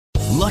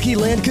Lucky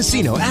Land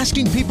Casino,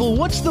 asking people,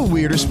 what's the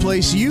weirdest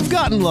place you've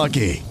gotten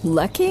lucky?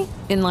 Lucky?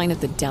 In line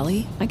at the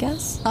deli, I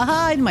guess?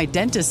 Aha, in my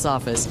dentist's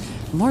office.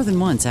 More than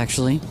once,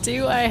 actually.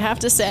 Do I have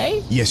to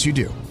say? Yes, you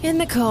do. In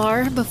the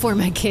car before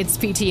my kids'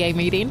 PTA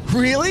meeting.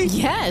 Really?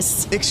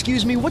 Yes.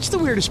 Excuse me, what's the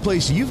weirdest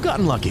place you've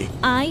gotten lucky?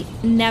 I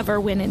never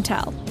win and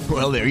tell.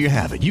 Well, there you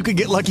have it. You can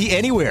get lucky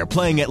anywhere,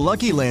 playing at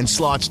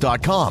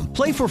LuckyLandSlots.com.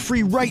 Play for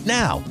free right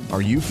now.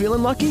 Are you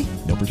feeling lucky?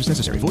 No purchase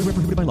necessary. Void where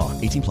prohibited by law.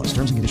 18 plus.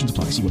 Terms and conditions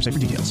apply. See website for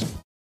details.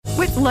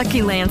 With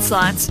Lucky Land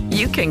Slots,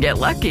 you can get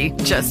lucky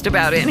just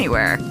about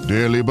anywhere.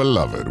 Dearly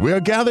beloved, we are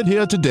gathered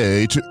here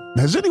today to...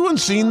 Has anyone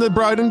seen the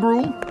bride and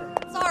groom?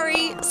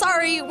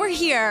 Sorry, we're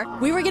here.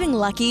 We were getting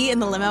lucky in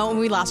the limo and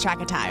we lost track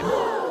of time.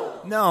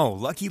 No,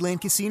 Lucky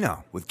Land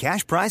Casino, with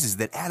cash prizes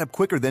that add up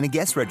quicker than a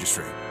guest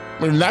registry.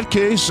 In that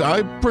case,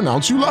 I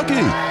pronounce you lucky.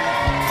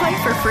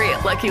 Play for free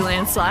at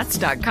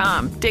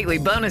LuckyLandSlots.com. Daily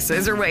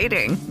bonuses are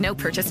waiting. No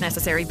purchase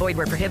necessary. Void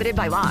where prohibited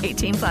by law.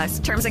 18 plus.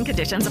 Terms and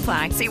conditions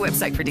apply. See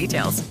website for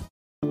details.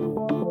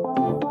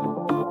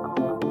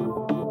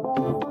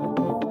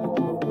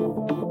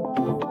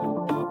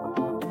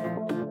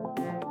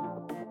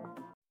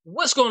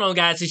 What's going on,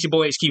 guys? It's your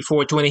boy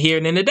HQ420 here,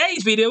 and in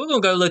today's video, we're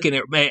going to go looking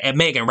at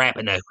Megan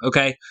Rapinoe,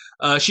 okay?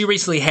 She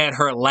recently had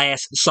her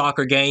last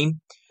soccer game,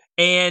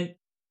 and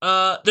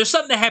there's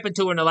something that happened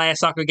to her in the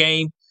last soccer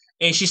game,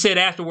 and she said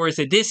afterwards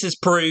that this is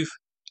proof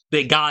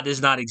that God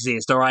does not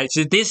exist, all right?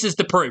 So this is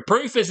the proof.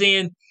 Proof is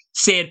in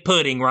said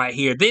pudding right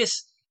here.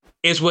 This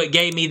is what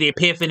gave me the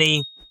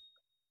epiphany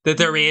that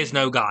there is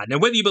no God. Now,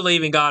 whether you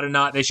believe in God or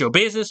not, that's your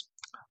business.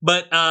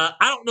 But I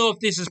don't know if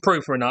this is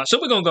proof or not. So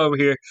we're going to go over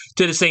here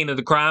to the scene of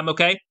the crime,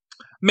 okay?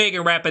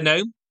 Megan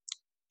Rapinoe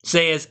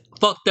says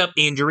fucked up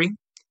injury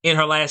in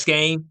her last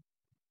game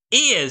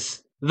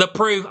is the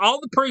proof, all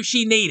the proof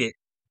she needed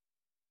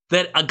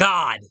that a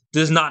God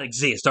does not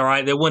exist, all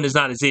right? That one does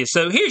not exist.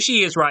 So here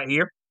she is right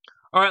here.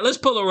 All right, let's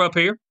pull her up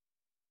here.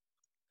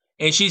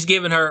 And she's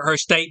giving her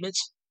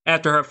statements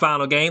after her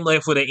final game,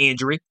 left with an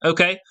injury,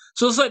 okay?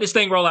 So let's let this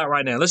thing roll out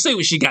right now. Let's see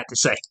what she got to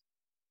say.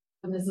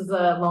 This is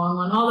a long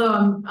one,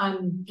 although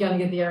I'm going to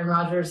get the Aaron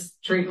Rodgers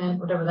treatment,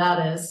 whatever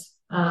that is.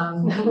 So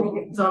I'm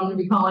going to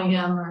be calling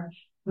him or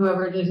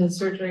whoever did his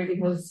surgery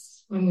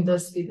because we need to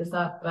speed this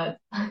up. But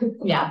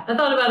yeah, I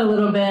thought about it a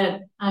little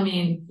bit. I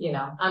mean,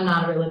 I'm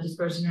not a religious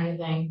person or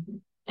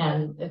anything.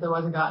 And if there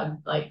wasn't God,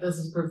 like, this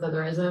is proof that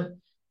there isn't.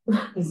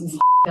 This is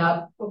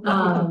up. So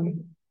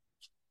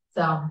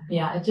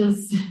yeah, it's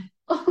just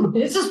up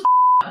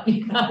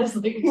because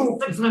like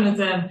 6 minutes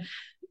in.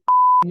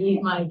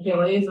 Eat my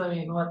Achilles. I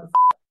mean, what the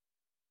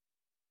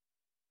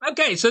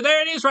Okay, so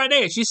there it is right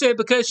there. She said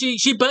because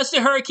she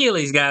busted her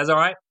Achilles, guys, all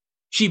right?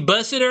 She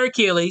busted her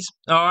Achilles,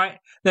 all right?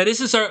 Now,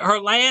 this is her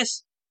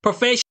last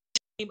professional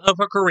game of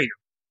her career.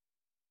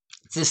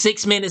 It's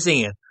 6 minutes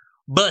in.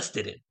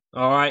 Busted it,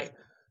 all right?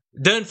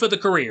 Done for the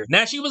career.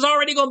 Now, she was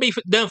already going to be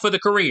done for the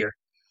career.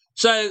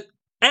 So,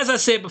 as I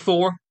said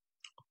before,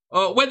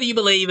 whether you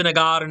believe in a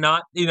God or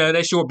not,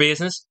 that's your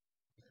business.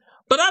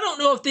 But I don't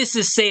know if this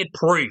is said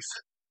proof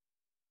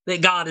that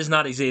God does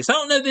not exist. I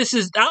don't know this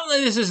is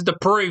the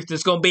proof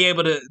that's going to be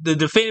able to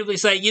definitively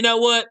say, you know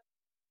what?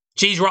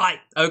 She's right,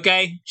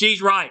 okay?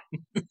 She's right.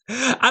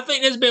 I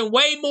think there's been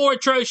way more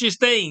atrocious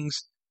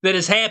things that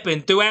has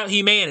happened throughout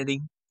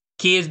humanity.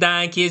 Kids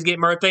dying, kids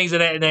getting murdered, things of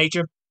that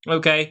nature,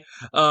 okay?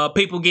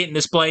 People getting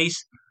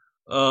displaced,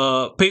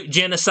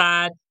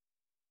 genocide,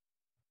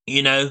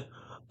 the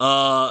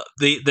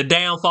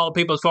downfall of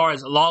people as far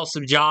as loss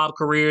of job,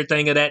 career,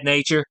 thing of that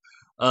nature.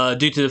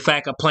 Due to the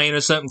fact of plant or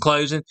something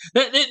closing.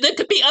 There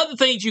could be other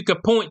things you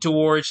could point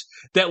towards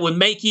that would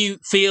make you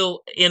feel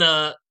in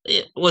a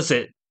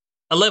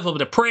level of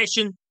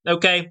depression,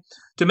 okay,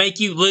 to make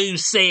you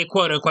lose, say,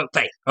 quote-unquote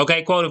faith,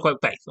 okay, quote-unquote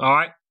faith, all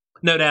right?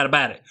 No doubt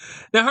about it.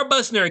 Now, her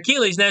busting her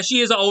Achilles, now she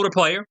is an older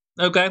player,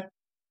 okay,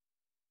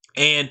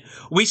 and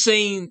we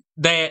seen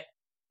that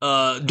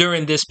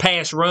during this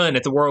past run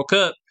at the World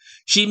Cup,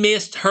 she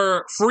missed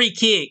her free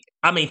kick.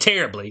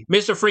 Terribly.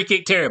 Missed her free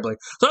kick terribly.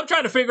 So I'm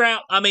trying to figure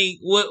out,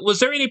 was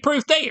there any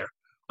proof there?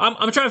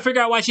 I'm trying to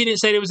figure out why she didn't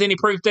say there was any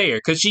proof there.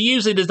 Because she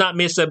usually does not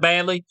miss so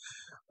badly.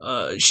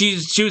 She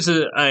was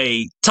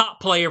a top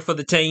player for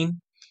the team.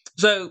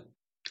 So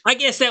I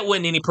guess that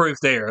wasn't any proof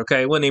there,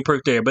 okay? Wasn't any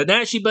proof there. But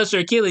now she busted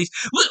her Achilles.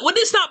 Would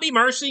this not be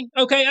mercy?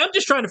 Okay, I'm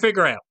just trying to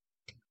figure out.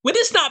 Would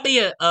this not be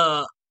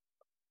a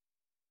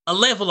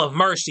level of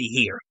mercy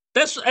here?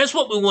 That's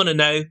what we want to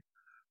know.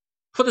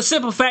 For the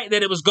simple fact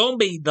that it was going to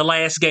be the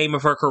last game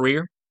of her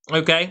career,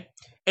 okay?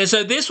 And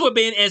so this would have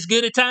been as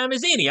good a time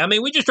as any.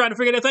 We're just trying to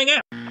figure that thing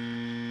out.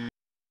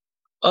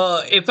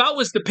 If I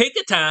was to pick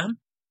a time,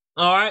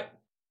 all right,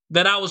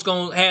 that I was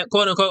going to have,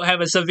 quote-unquote,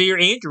 have a severe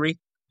injury,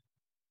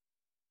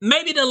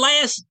 maybe the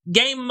last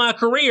game of my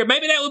career,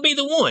 maybe that would be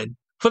the one.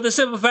 For the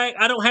simple fact,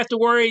 I don't have to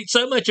worry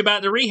so much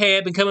about the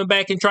rehab and coming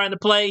back and trying to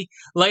play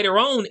later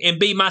on and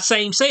be my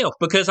same self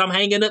because I'm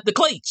hanging up the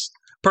cleats.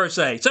 Per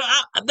se. So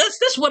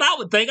that's what I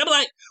would think. I'm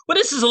like, well,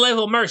 this is a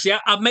level of mercy.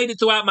 I've made it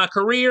throughout my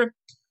career.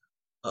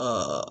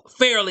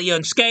 fairly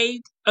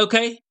unscathed,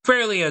 okay?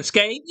 Fairly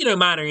unscathed.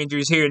 Minor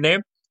injuries here and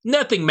there.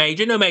 Nothing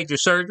major, no major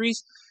surgeries.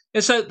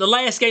 And so the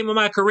last game of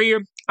my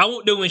career, I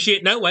won't doing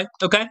shit no way,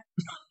 okay?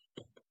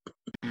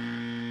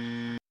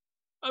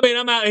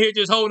 I'm out here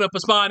just holding up a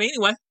spot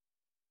anyway.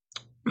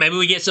 Maybe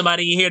we get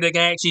somebody in here that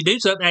can actually do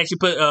something, actually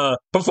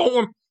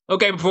perform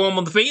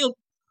on the field.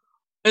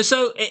 And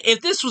so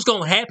if this was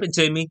going to happen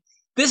to me,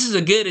 this is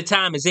as good a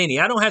time as any.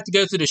 I don't have to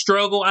go through the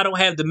struggle. I don't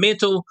have the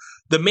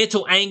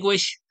mental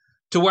anguish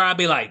to where I'd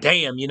be like,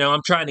 damn,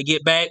 I'm trying to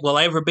get back. Will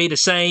I ever be the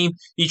same?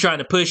 You're trying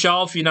to push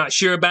off. You're not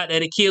sure about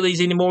that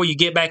Achilles anymore. You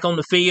get back on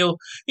the field.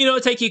 It'll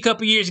take you a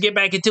couple years to get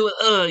back into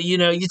it.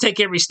 You take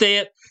every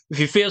step. If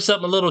you feel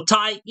something a little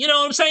tight, you know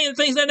what I'm saying?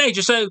 Things of that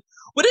nature. So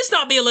would this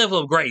not be a level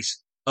of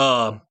grace?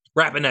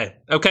 Rapinoe,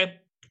 okay?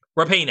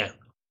 Rapinoe.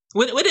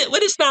 Would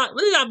it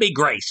not be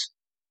grace?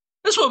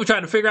 That's what we're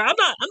trying to figure out.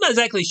 I'm not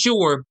exactly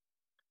sure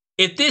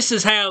if this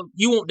is how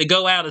you want to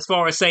go out as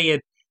far as saying,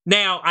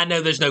 now I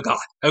know there's no God,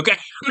 okay?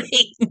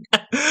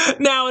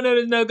 Now I know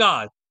there's no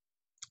God.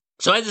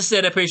 So as I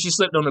said up here, she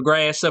slipped on the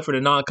grass, suffered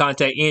a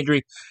non-contact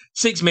injury,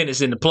 6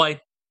 minutes into play.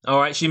 All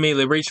right, she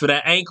immediately reached for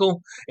that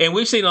ankle. And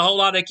we've seen a whole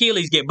lot of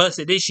Achilles get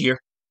busted this year.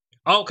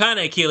 All kind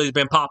of Achilles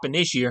been popping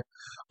this year.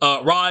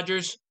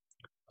 Rodgers,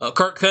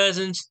 Kirk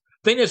Cousins.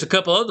 I think there's a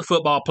couple other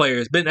football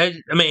players.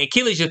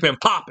 Achilles just been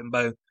popping,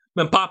 Bo.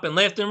 Been popping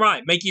left and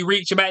right. Make you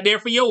reach back there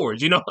for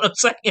yours. You know what I'm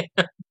saying?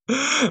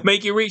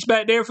 Make you reach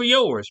back there for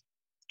yours.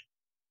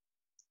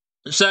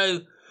 So,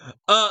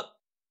 I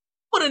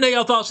want to know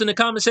your thoughts in the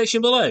comment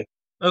section below.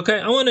 Okay?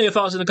 I want to know your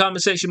thoughts in the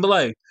comment section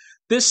below.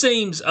 This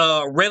seems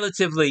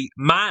relatively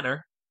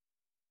minor.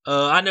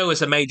 I know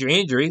it's a major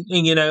injury.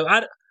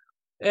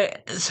 And,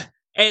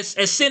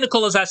 as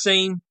cynical as I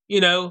seem,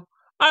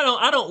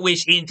 I don't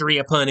wish injury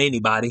upon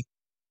anybody.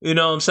 You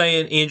know what I'm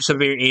saying?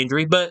 Severe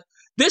injury. But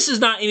this is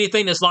not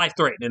anything that's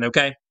life-threatening,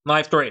 okay?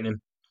 Life-threatening.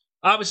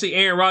 Obviously,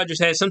 Aaron Rodgers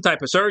had some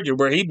type of surgery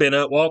where he'd been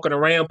up, walking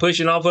around,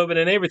 pushing off of it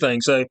and everything.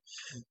 So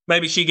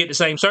maybe she'd get the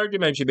same surgery.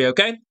 Maybe she'd be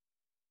okay.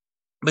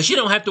 But she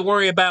don't have to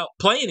worry about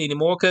playing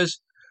anymore because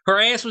her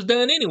ass was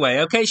done anyway,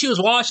 okay? She was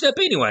washed up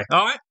anyway,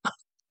 all right?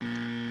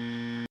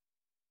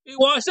 She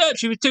washed up.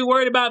 She was too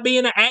worried about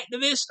being an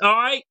activist, all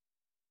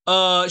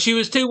right? She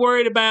was too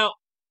worried about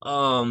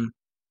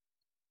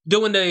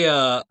doing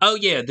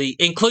the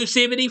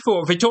inclusivity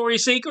for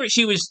Victoria's Secret.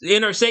 She was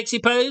in her sexy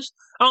pose.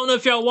 I don't know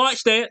if y'all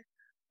watched that.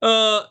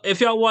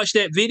 If y'all watched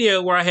that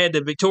video where I had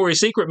the Victoria's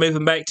Secret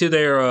moving back to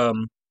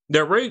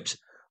their roots,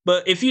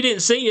 but if you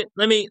didn't see it,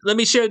 let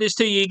me show this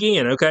to you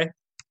again, okay?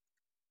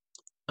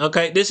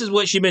 Okay, this is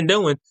what she's been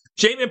doing.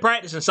 She ain't been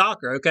practicing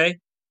soccer, okay?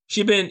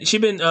 She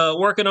been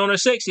working on her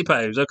sexy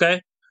pose,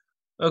 okay?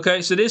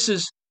 Okay, so this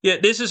is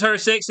her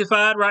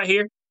sexified right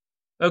here.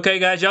 Okay,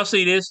 guys, y'all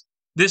see this?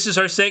 This is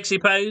her sexy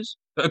pose,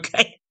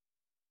 okay?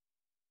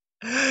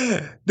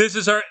 This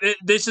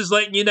is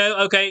letting you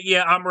know, okay,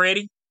 yeah, I'm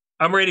ready.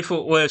 I'm ready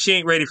for, well, she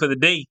ain't ready for the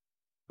D.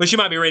 But she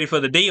might be ready for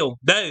the deal,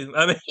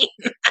 though.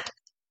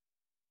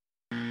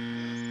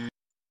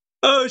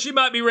 Oh, she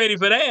might be ready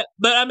for that.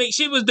 But,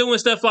 she was doing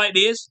stuff like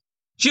this.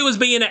 She was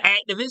being an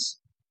activist.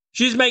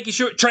 She was making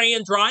sure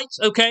trans rights,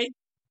 okay?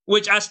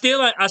 Which I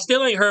still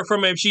ain't heard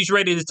from her if she's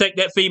ready to take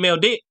that female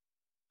dick.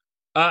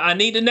 I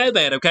need to know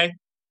that, okay?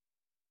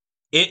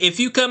 If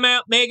you come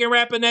out, Megan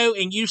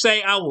Rapinoe, and you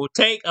say, I will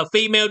take a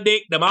female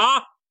dick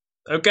tomorrow,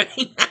 okay?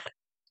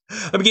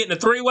 I'm getting a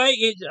three-way.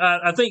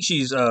 I think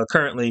she's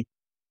currently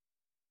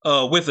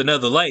with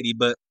another lady,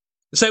 but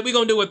say we're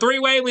going to do a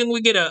three-way when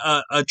we get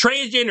a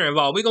transgender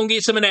involved. We're going to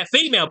get some of that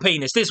female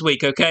penis this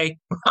week, okay?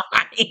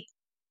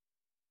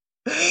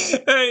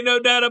 There ain't no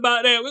doubt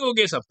about that. We're going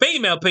to get some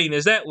female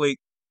penis that week.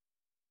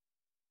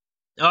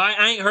 All right,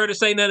 I ain't heard her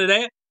say none of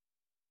that.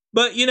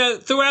 But,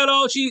 throughout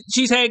all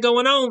she's had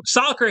going on,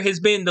 soccer has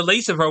been the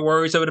least of her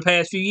worries over the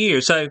past few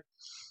years. So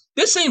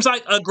this seems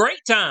like a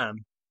great time.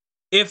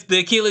 If the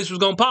Achilles was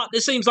going to pop,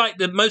 this seems like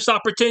the most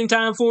opportune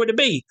time for it to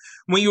be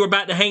when you were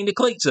about to hang the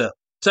cleats up.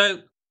 So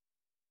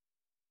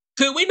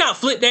could we not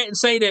flip that and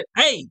say that,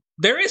 hey,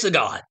 there is a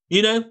God,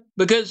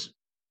 because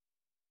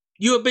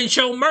you have been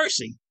shown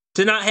mercy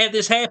to not have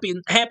this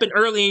happen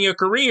early in your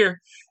career,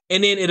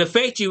 and then it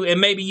affect you,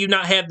 and maybe you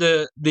not have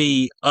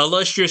the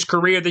illustrious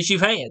career that you've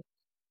had.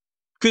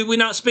 Could we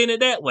not spin it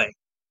that way?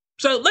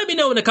 So let me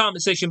know in the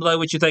comment section below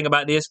what you think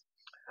about this.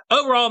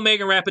 Overall,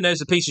 Megan Rapinoe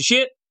is a piece of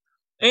shit.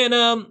 And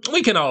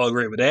we can all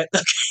agree with that.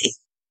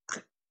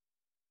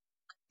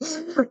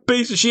 Okay.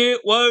 Piece of shit,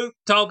 woke,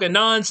 talking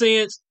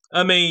nonsense.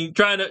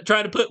 Trying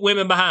to put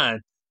women behind.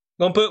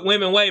 Gonna put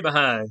women way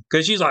behind.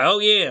 Because she's like, oh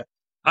yeah,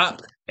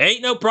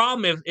 ain't no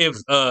problem if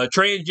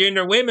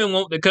transgender women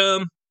want to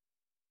come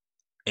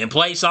and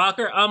play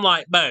soccer. I'm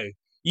like, Bo,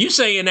 you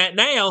saying that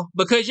now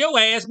because your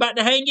ass about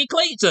to hang your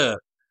cleats up.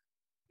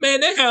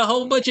 Man, they got a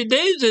whole bunch of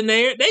dudes in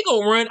there. They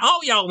gonna run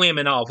all y'all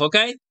women off,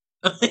 okay?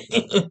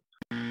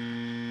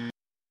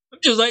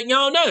 Just letting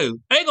y'all know,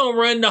 they gonna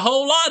run the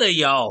whole lot of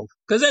y'all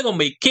because they're gonna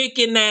be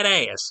kicking that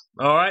ass.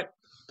 All right.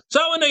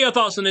 So I want to know your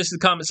thoughts on this in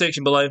the comment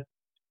section below.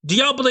 Do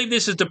y'all believe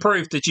this is the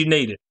proof that you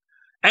needed?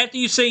 after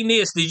you seen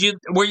this,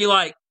 were you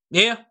like,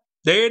 yeah,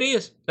 there it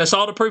is. That's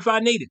all the proof I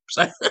needed.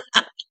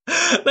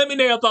 Let me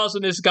know your thoughts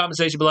on this in the comment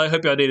section below.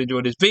 Hope y'all did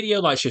enjoy this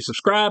video. Like, share,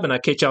 subscribe, and I'll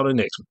catch y'all in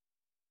the next one.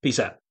 Peace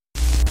out.